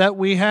God that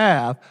we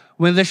have.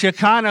 When the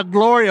Shekinah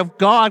glory of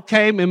God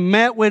came and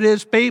met with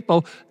his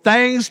people,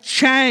 things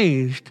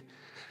changed.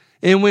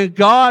 And when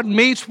God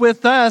meets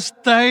with us,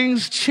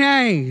 things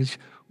change.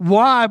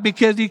 Why?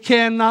 Because you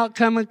cannot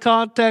come in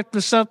contact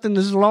with something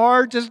as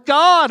large as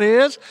God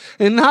is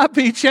and not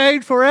be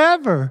changed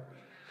forever.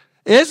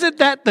 Isn't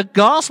that the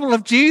gospel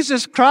of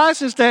Jesus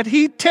Christ, is that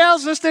he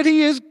tells us that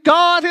he is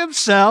God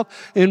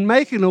himself in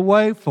making a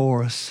way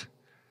for us?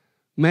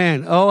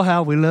 Man, oh,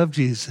 how we love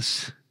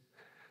Jesus.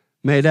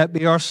 May that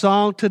be our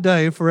song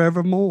today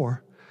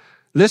forevermore.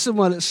 Listen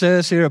what it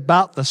says here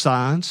about the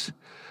signs.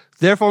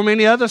 Therefore,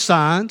 many other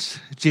signs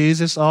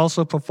Jesus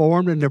also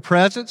performed in the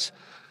presence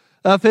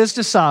of his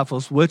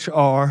disciples, which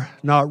are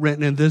not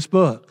written in this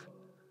book.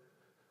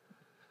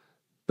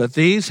 But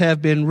these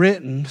have been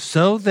written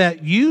so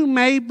that you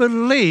may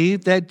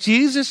believe that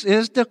Jesus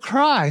is the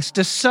Christ,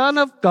 the Son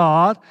of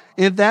God,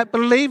 and that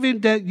believing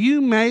that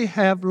you may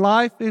have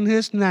life in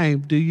his name.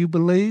 Do you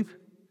believe?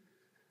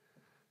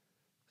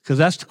 Because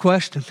that's the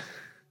question.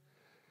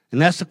 And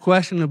that's the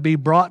question that will be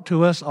brought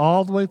to us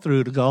all the way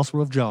through the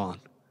Gospel of John.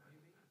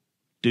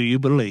 Do you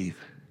believe?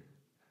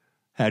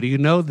 How do you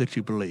know that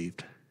you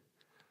believed?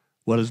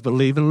 What does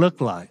believing look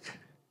like?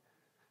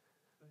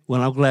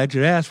 Well, I'm glad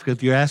you asked,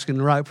 because you're asking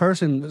the right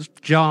person.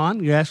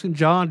 John, you're asking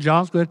John.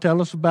 John's going to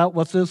tell us about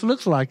what this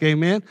looks like.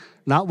 Amen?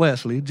 Not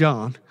Wesley,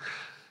 John.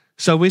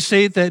 So we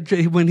see that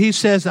when he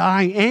says,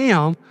 I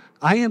am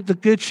the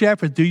good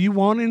shepherd. Do you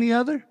want any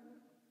other?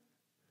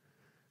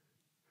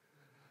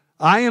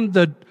 I am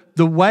the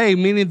way,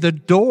 meaning the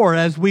door.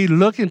 As we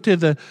look into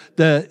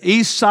the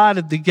east side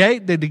of the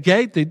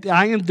gate,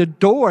 I am the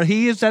door.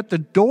 He is at the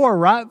door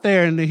right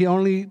there, and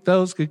only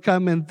those could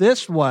come in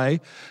this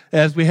way.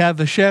 As we have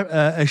a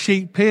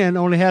sheep pen,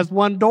 only has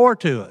one door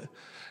to it.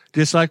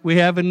 Just like we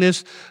have in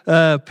this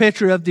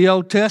picture of the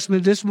Old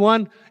Testament, this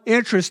one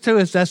entrance to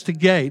us, that's the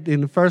gate.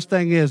 And the first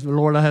thing is,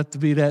 Lord, I have to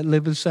be that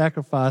living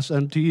sacrifice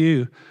unto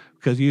you,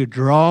 because you're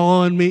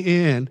drawing me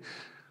in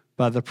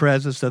by the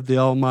presence of the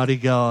Almighty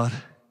God.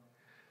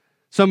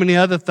 So many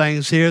other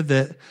things here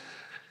that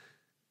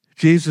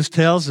Jesus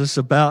tells us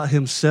about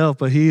himself,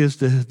 but he is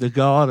the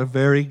God, a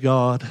very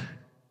God.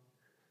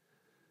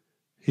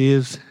 He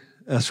is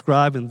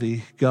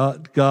ascribing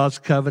God's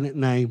covenant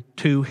name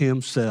to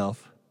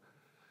himself.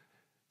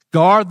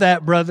 Guard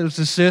that, brothers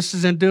and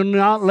sisters, and do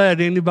not let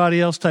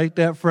anybody else take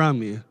that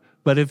from you.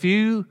 But if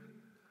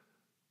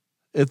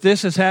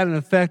this has had an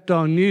effect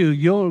on you,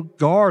 you'll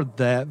guard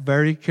that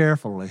very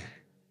carefully.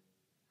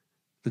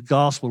 The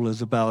gospel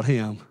is about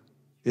him.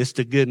 It's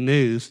the good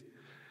news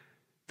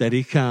that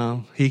he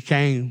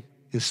came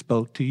and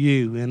spoke to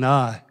you and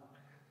I.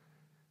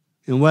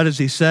 And what does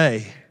he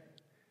say? He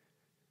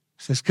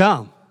says,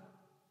 come.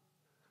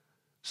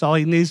 That's all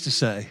he needs to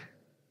say.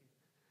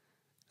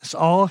 That's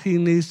all he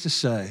needs to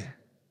say.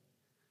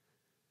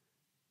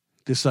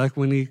 Just like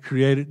when he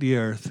created the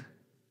earth,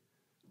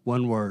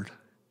 one word.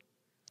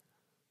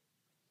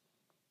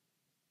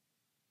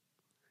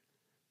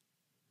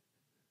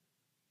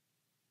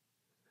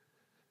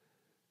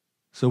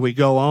 So we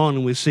go on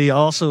and we see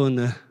also in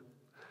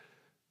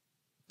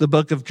the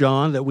book of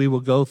John that we will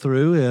go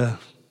through,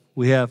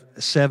 we have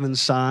 7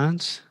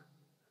 signs.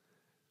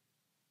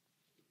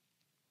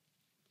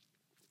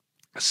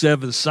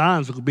 7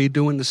 signs will be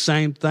doing the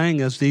same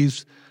thing as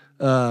these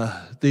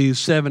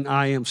 7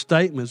 I am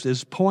statements,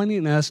 is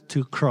pointing us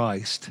to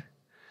Christ.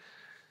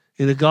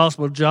 In the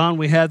Gospel of John,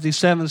 we have these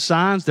 7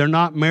 signs. They're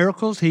not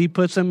miracles. He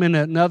puts them in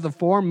another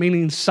form,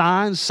 meaning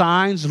signs.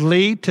 Signs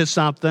lead to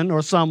something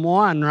or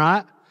someone,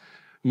 right?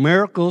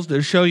 Miracles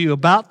that show you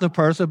about the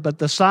person, but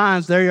the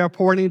signs, they are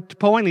pointing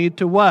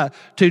to what?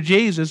 To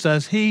Jesus,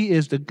 as he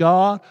is the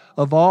God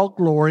of all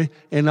glory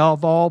and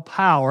of all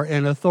power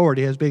and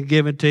authority has been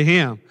given to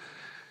him.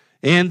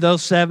 In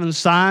those 7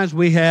 signs,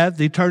 we have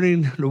the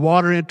turning the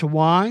water into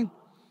wine,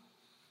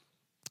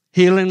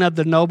 healing of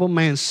the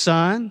nobleman's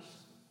son,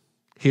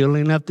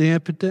 healing of the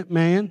impotent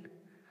man,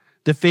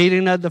 the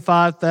feeding of the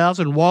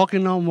 5,000,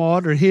 walking on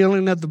water,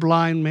 healing of the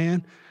blind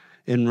man,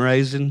 and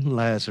raising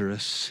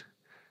Lazarus.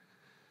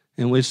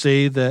 And we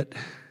see that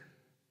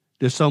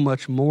there's so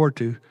much more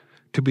to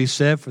be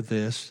said for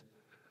this.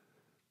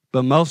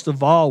 But most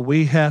of all,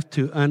 we have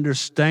to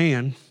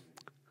understand,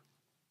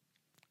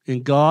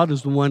 and God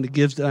is the one that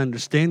gives the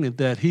understanding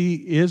that he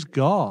is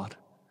God,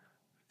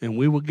 and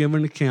we will give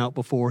an account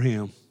before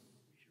him.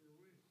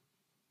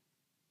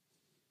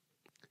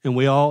 And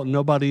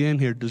nobody in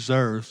here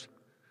deserves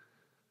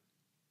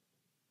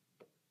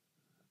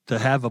to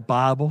have a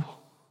Bible.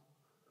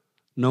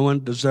 No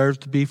one deserves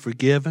to be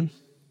forgiven.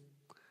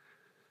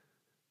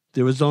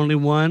 There was only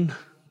one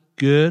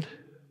good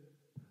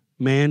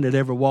man that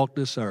ever walked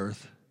this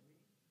earth.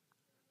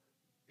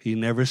 He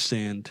never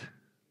sinned.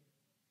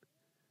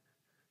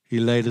 He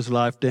laid his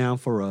life down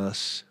for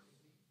us.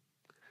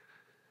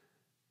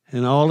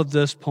 And all of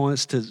this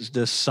points to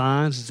the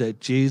signs that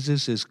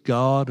Jesus is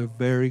God, a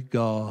very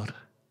God.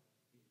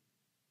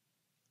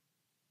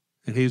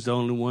 And he's the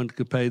only one that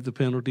could pay the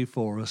penalty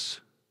for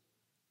us.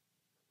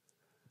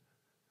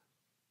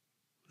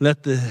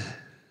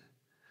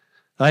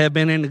 I have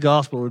been in the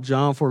Gospel of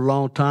John for a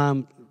long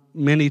time,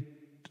 many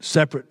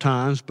separate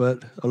times,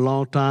 but a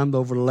long time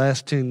over the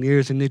last 10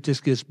 years, and it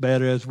just gets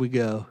better as we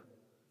go.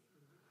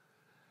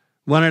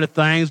 One of the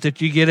things that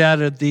you get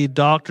out of the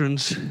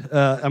doctrines,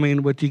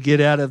 what you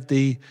get out of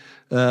the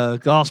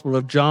Gospel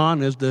of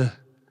John is the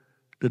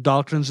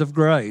doctrines of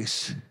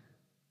grace.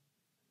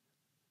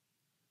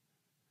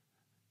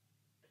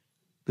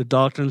 The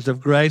doctrines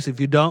of grace, if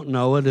you don't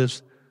know it,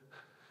 is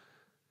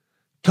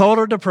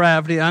total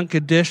depravity,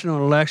 unconditional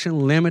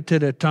election,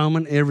 limited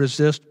atonement,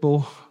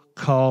 irresistible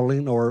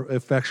calling or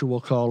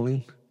effectual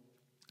calling,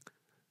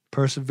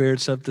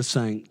 perseverance of the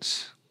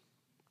saints.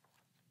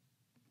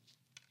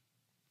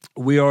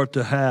 We are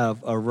to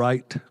have a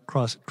right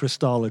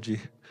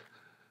Christology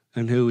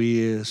and who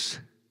he is.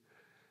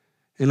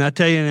 And I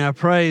tell you, and I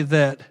pray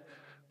that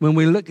when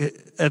we look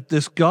at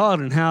this God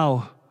and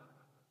how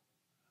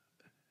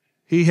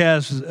he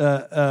has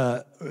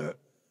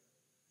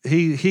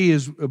He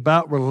is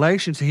about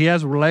relations. He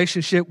has a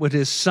relationship with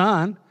his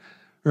son,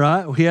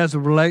 right?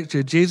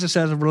 Jesus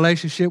has a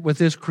relationship with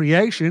his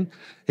creation.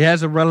 He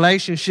has a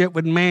relationship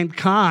with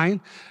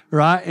mankind,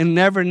 right? And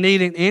never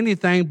needing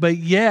anything, but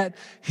yet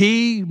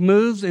he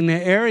moves in the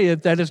area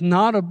that is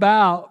not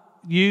about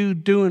you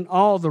doing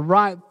all the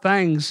right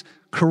things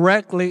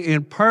correctly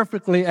and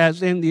perfectly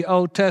as in the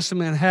Old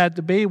Testament had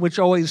to be, which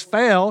always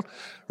failed,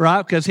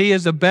 right? Because he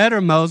is a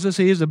better Moses,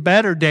 he is a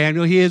better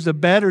Daniel, he is a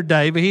better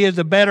David, he is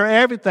a better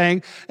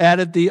everything out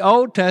of the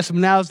Old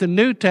Testament. Now it's the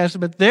New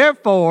Testament.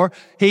 Therefore,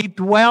 he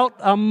dwelt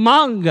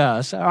among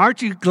us.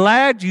 Aren't you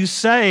glad you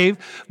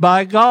saved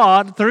by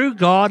God, through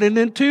God, and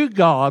into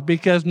God?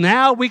 Because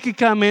now we can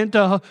come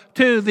into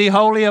the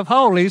Holy of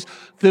Holies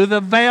through the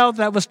veil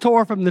that was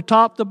torn from the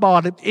top to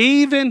bottom,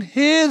 even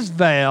his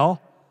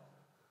veil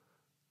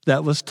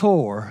that was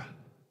tore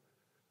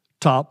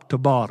top to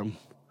bottom.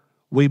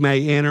 We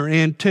may enter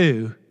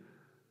into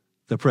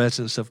the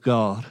presence of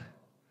God.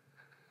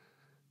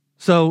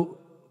 So,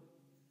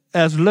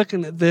 as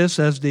looking at this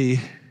as the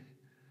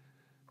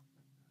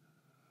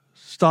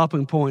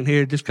stopping point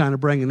here, just kind of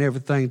bringing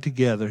everything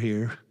together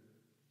here.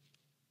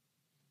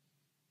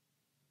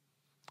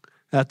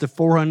 After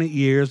 400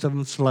 years of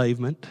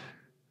enslavement,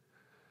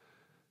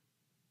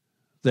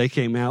 they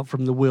came out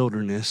from the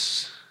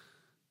wilderness.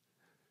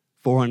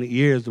 400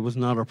 years, there was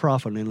not a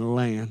prophet in the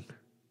land.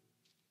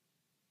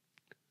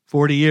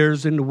 40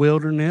 years in the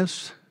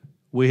wilderness,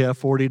 we have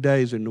 40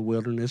 days in the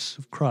wilderness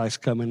of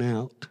Christ coming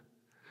out.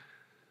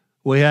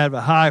 We have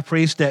a high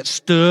priest that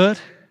stood,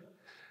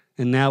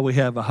 and now we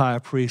have a high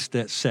priest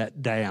that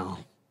sat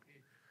down,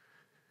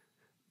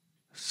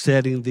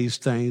 setting these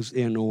things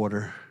in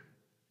order.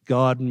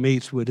 God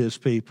meets with his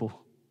people.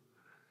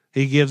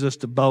 He gives us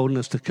the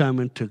boldness to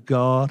come into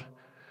God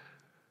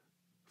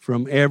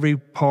from every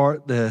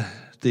part, the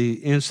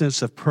the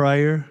incense of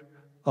prayer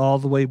all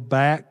the way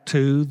back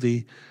to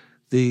the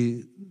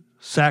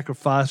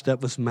sacrifice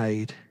that was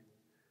made.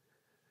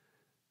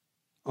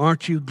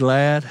 Aren't you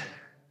glad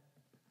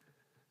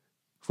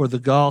for the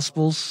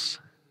Gospels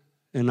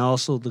and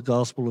also the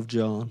Gospel of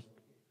John?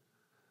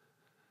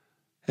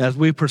 As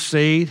we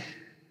proceed,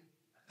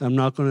 I'm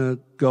not going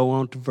to go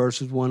on to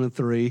verses 1 and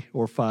 3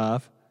 or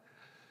 5.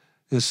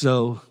 And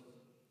so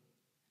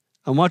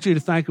I want you to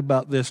think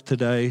about this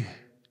today.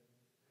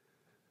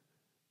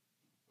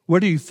 What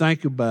do you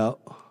think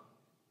about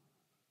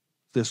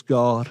this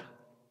God?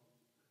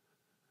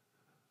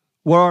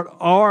 What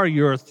are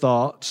your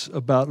thoughts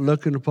about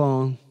looking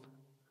upon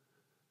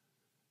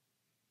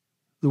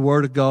the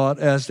Word of God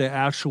as the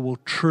actual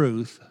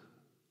truth of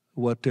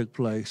what took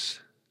place?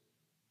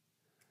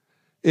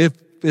 If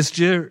it's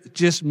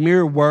just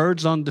mere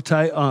words on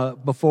the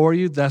before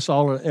you, that's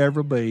all it'll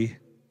ever be.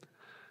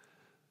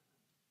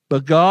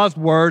 But God's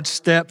Word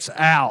steps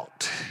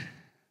out.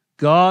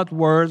 God's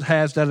Word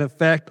has that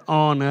effect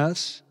on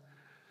us.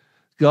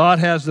 God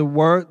has the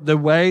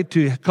way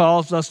to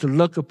cause us to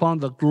look upon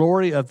the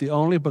glory of the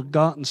only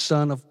begotten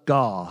Son of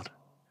God.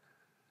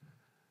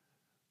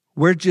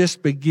 We're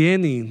just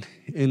beginning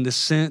in the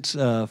sense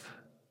of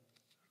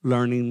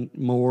learning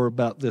more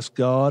about this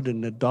God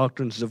and the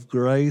doctrines of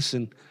grace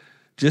and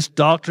just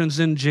doctrines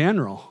in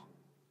general,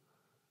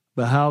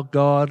 but how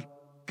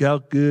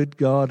good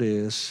God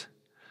is.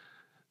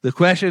 The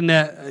question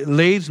that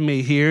leads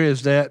me here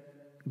is that,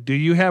 do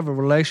you have a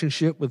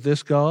relationship with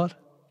this God?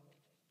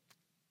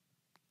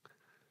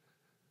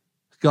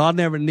 God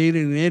never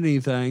needed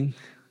anything,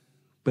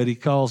 but He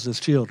calls His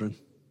children.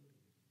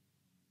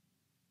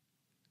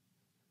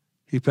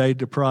 He paid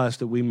the price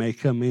that we may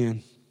come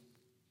in.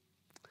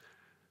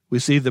 We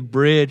see the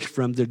bridge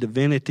from the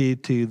divinity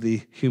to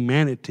the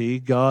humanity.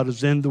 God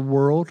is in the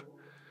world,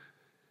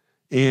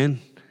 and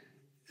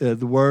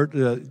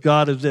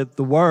God is at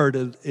the Word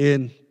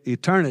in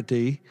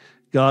eternity.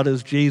 God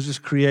is Jesus,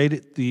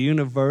 created the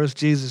universe.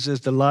 Jesus is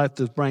the light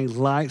that brings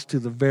lights to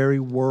the very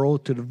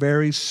world, to the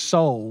very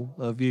soul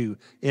of you,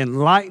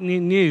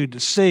 enlightening you to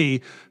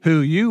see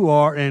who you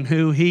are and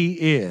who He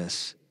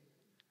is.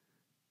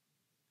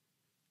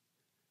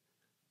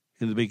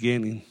 In the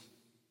beginning,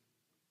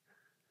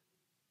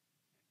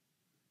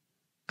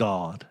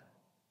 God.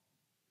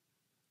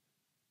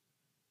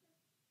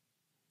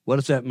 What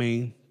does that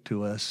mean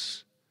to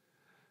us?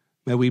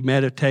 May we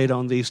meditate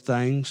on these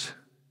things.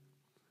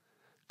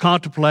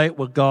 Contemplate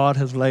what God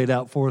has laid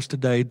out for us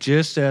today,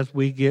 just as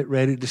we get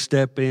ready to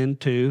step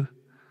into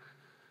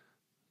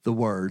the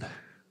Word.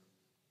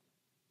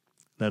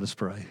 Let us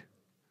pray.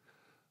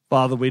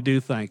 Father, we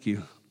do thank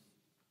You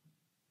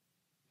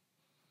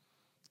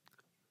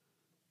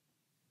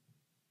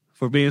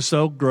for being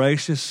so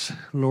gracious,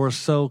 Lord,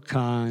 so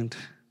kind.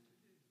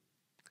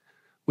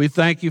 We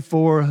thank You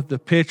for the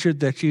picture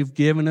that You've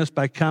given us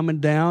by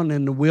coming down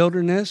in the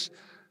wilderness,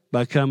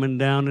 by coming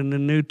down in the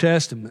New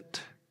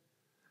Testament.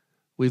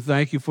 We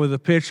thank You for the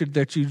picture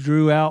that You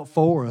drew out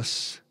for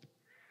us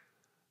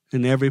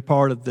in every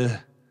part of the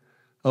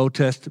Old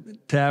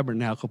Testament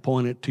tabernacle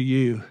pointed to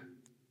You.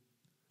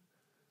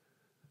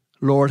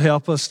 Lord,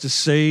 help us to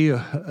see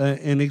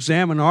and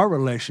examine our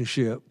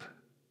relationship.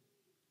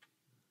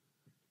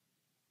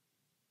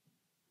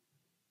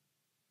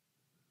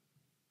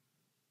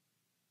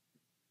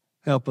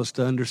 Help us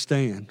to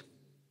understand.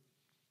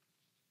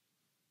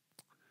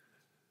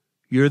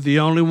 You're the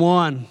only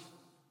one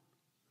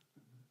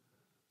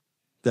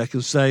that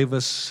can save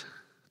us.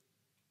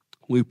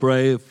 We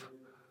pray if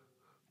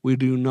we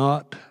do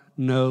not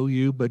know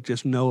You, but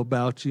just know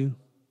about You,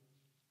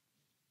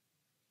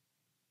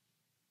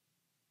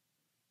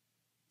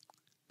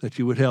 that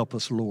You would help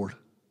us, Lord,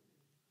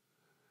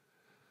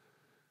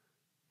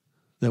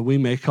 that we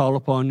may call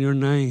upon Your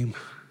name,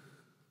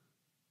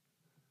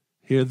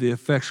 hear the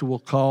effectual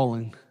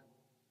calling,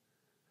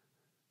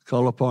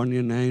 call upon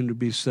Your name to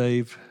be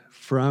saved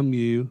from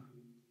You,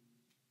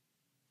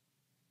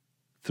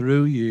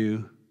 through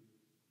You,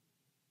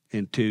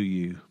 and to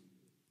You.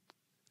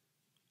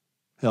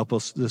 Help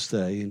us this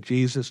day. In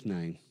Jesus'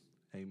 name,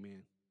 amen.